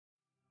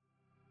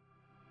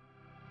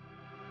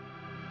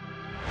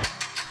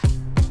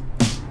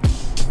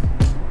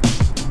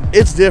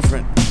It's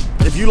different.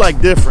 If you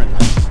like different,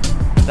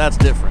 that's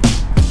different.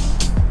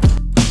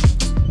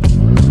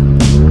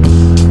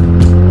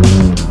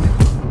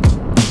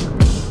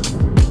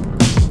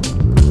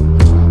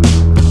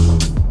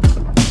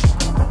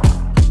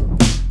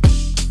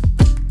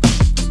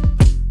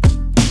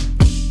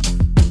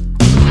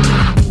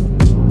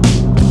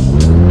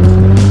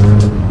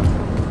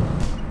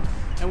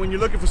 And when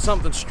you're looking for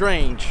something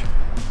strange,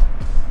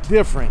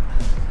 different,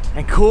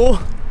 and cool,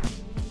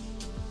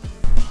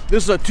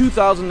 this is a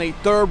 2008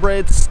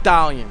 Thoroughbred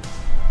Stallion.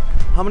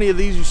 How many of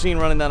these you seen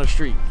running down the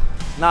street?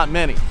 Not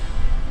many.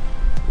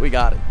 We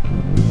got it.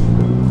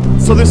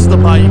 So this is the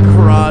Bayou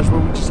Garage, where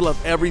we just love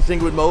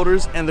everything with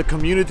motors and the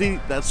community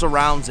that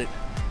surrounds it.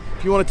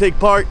 If you want to take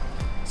part,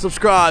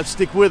 subscribe,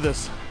 stick with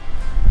us,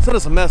 send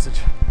us a message.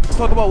 Let's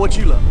talk about what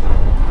you love.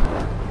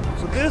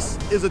 So this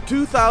is a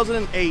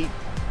 2008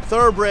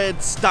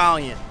 Thoroughbred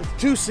Stallion. It's a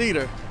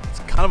two-seater. It's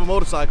kind of a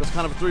motorcycle. It's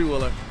kind of a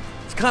three-wheeler.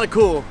 It's kind of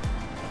cool.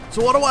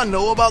 So what do I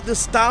know about this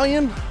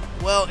Stallion?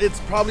 Well, it's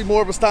probably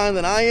more of a Stallion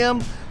than I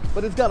am,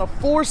 but it's got a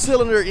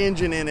 4-cylinder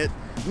engine in it,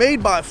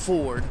 made by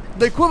Ford.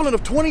 The equivalent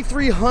of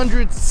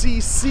 2,300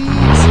 cc's,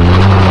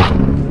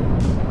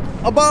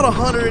 about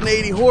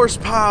 180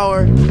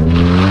 horsepower,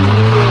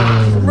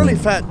 some really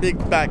fat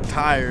big back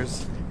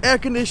tires, air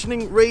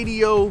conditioning,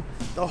 radio,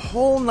 the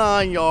whole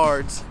 9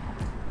 yards,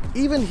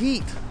 even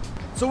heat.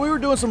 So we were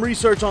doing some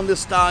research on this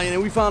Stallion,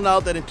 and we found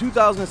out that in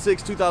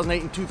 2006,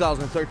 2008, and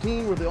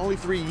 2013 were the only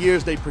 3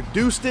 years they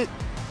produced it.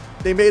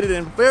 They made it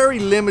in very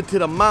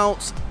limited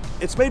amounts.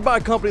 It's made by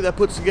a company that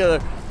puts together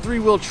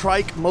 3-wheel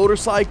Trike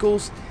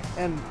motorcycles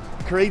and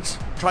creates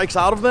trikes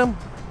out of them.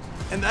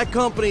 And that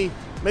company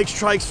makes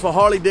trikes for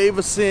Harley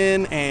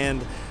Davidson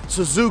and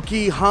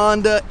Suzuki,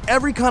 Honda,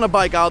 every kind of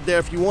bike out there.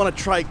 If you want a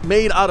trike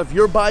made out of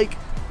your bike,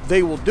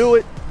 they will do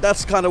it.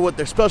 That's kind of what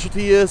their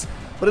specialty is.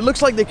 But it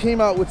looks like they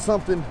came out with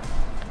something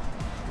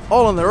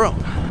all on their own.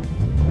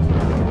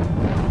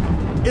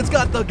 It's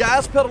got the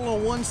gas pedal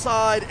on one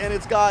side and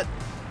it's got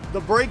the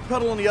brake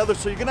pedal on the other,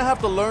 so you're gonna have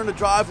to learn to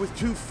drive with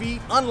 2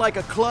 feet, unlike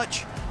a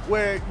clutch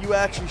where you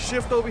actually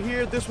shift over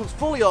here. This one's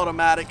fully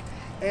automatic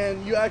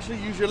and you actually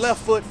use your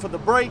left foot for the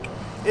brake.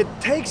 It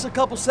takes a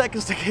couple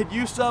seconds to get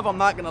used to, I'm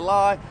not gonna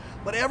lie,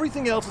 but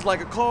everything else is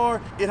like a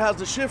car. It has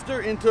the shifter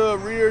into a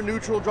rear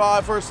neutral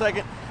drive for a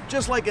second,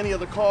 just like any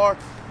other car.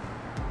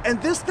 And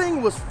this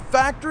thing was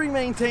factory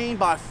maintained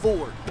by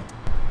Ford,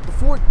 the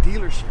Ford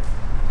dealership.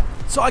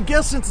 So I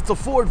guess since it's a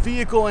Ford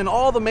vehicle and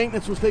all the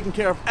maintenance was taken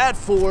care of at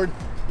Ford,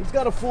 it's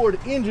got a Ford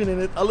engine in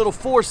it, a little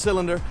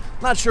 4-cylinder.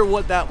 Not sure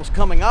what that was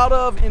coming out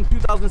of in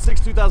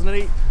 2006,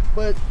 2008,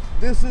 but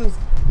this is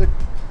the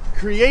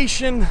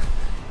creation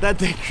that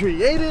they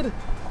created,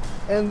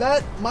 and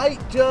that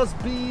might just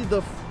be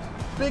the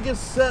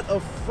biggest set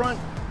of front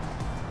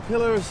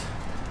pillars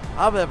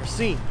I've ever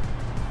seen.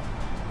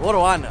 What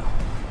do I know?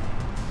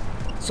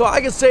 So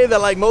I can say that,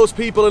 like most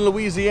people in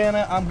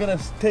Louisiana, I'm gonna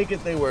take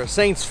it they were a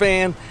Saints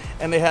fan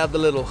and they have the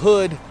little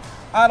hood.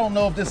 I don't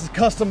know if this is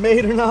custom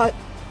made or not,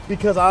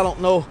 because I don't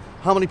know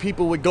how many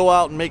people would go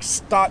out and make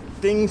stock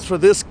things for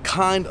this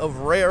kind of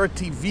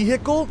rarity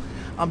vehicle.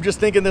 I'm just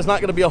thinking there's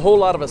not gonna be a whole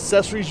lot of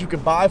accessories you can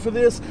buy for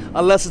this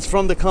unless it's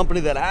from the company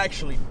that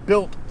actually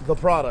built the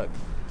product.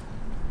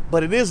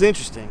 But it is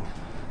interesting.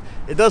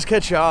 It does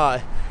catch your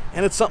eye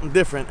and it's something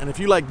different. And if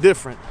you like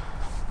different,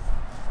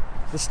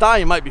 the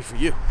Stallion might be for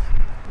you.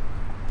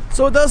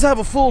 So it does have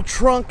a full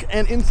trunk,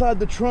 and inside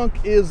the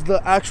trunk is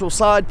the actual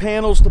side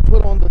panels to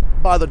put on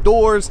by the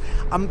doors.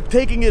 I'm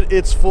taking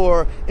it's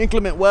for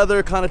inclement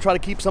weather, kind of try to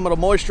keep some of the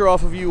moisture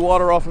off of you,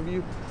 water off of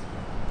you.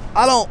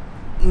 I don't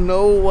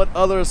know what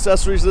other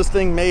accessories this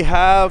thing may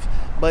have,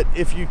 but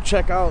if you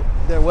check out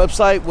their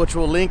website, which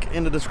we'll link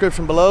in the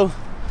description below,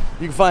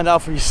 you can find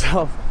out for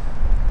yourself.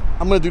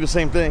 I'm gonna do the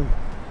same thing.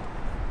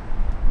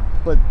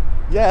 But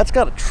yeah, it's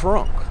got a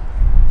trunk.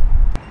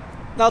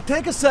 Now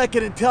take a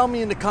second and tell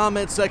me in the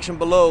comment section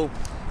below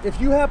if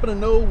you happen to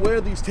know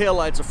where these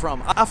taillights are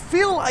from. I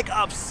feel like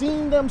I've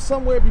seen them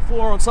somewhere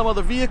before on some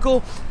other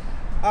vehicle.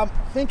 I'm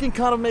thinking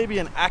kind of maybe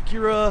an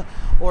Acura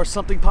or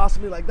something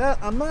possibly like that.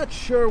 I'm not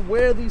sure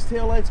where these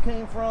taillights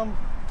came from,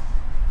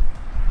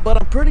 but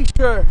I'm pretty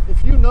sure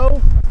if you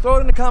know, throw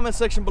it in the comment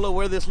section below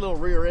where this little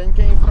rear end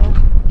came from.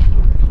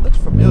 It looks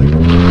familiar.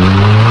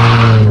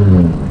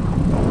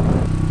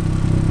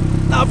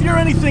 Now, if you're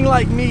anything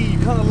like me, you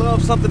kind of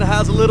love something that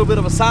has a little bit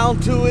of a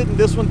sound to it, and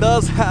this one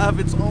does have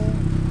its own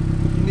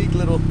unique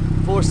little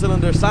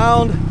 4-cylinder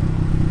sound.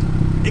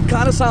 It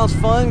kind of sounds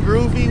fun,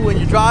 groovy when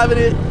you're driving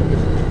it.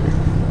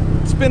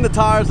 Spin the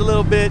tires a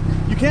little bit.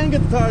 You can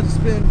get the tires to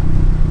spin,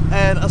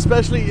 and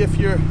especially if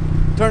you're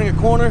turning a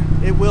corner,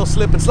 it will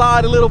slip and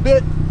slide a little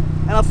bit.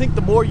 And I think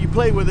the more you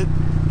play with it,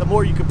 the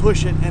more you can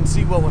push it and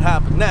see what would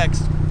happen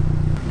next.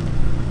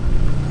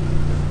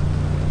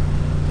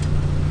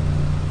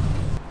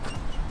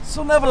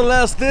 So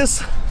nevertheless,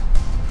 this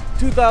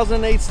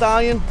 2008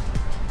 Stallion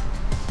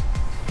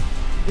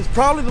is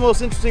probably the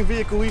most interesting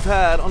vehicle we've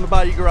had on the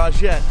Bayou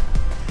Garage yet.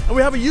 And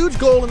we have a huge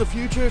goal in the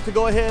future to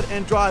go ahead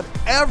and drive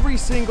every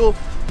single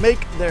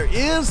make there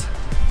is.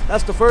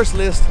 That's the first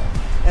list.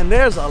 And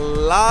there's a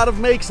lot of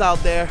makes out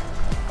there.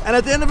 And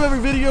at the end of every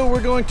video,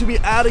 we're going to be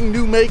adding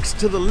new makes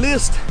to the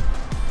list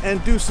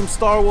and do some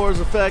Star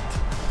Wars effect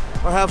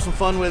or have some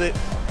fun with it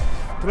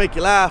to make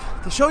you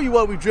laugh, to show you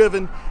what we've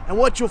driven and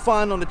what you'll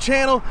find on the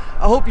channel.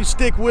 I hope you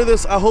stick with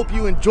us. I hope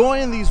you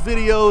enjoying these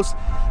videos,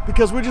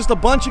 because we're just a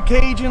bunch of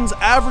Cajuns,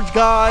 average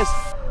guys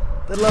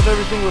that love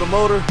everything with a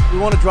motor. We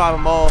want to drive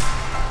them all.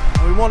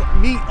 And we want to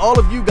meet all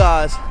of you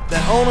guys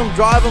that own them,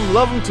 drive them,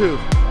 love them too,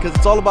 because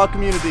it's all about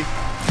community.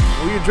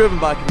 We are driven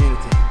by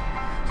community.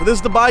 So this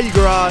is the Bayou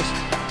Garage.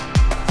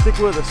 Stick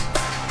with us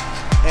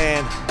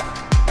and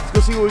let's go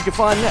see what we can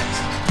find next.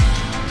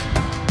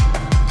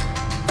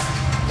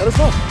 Let us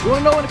know. We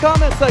want to know in the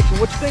comment section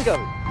what you think of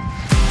it.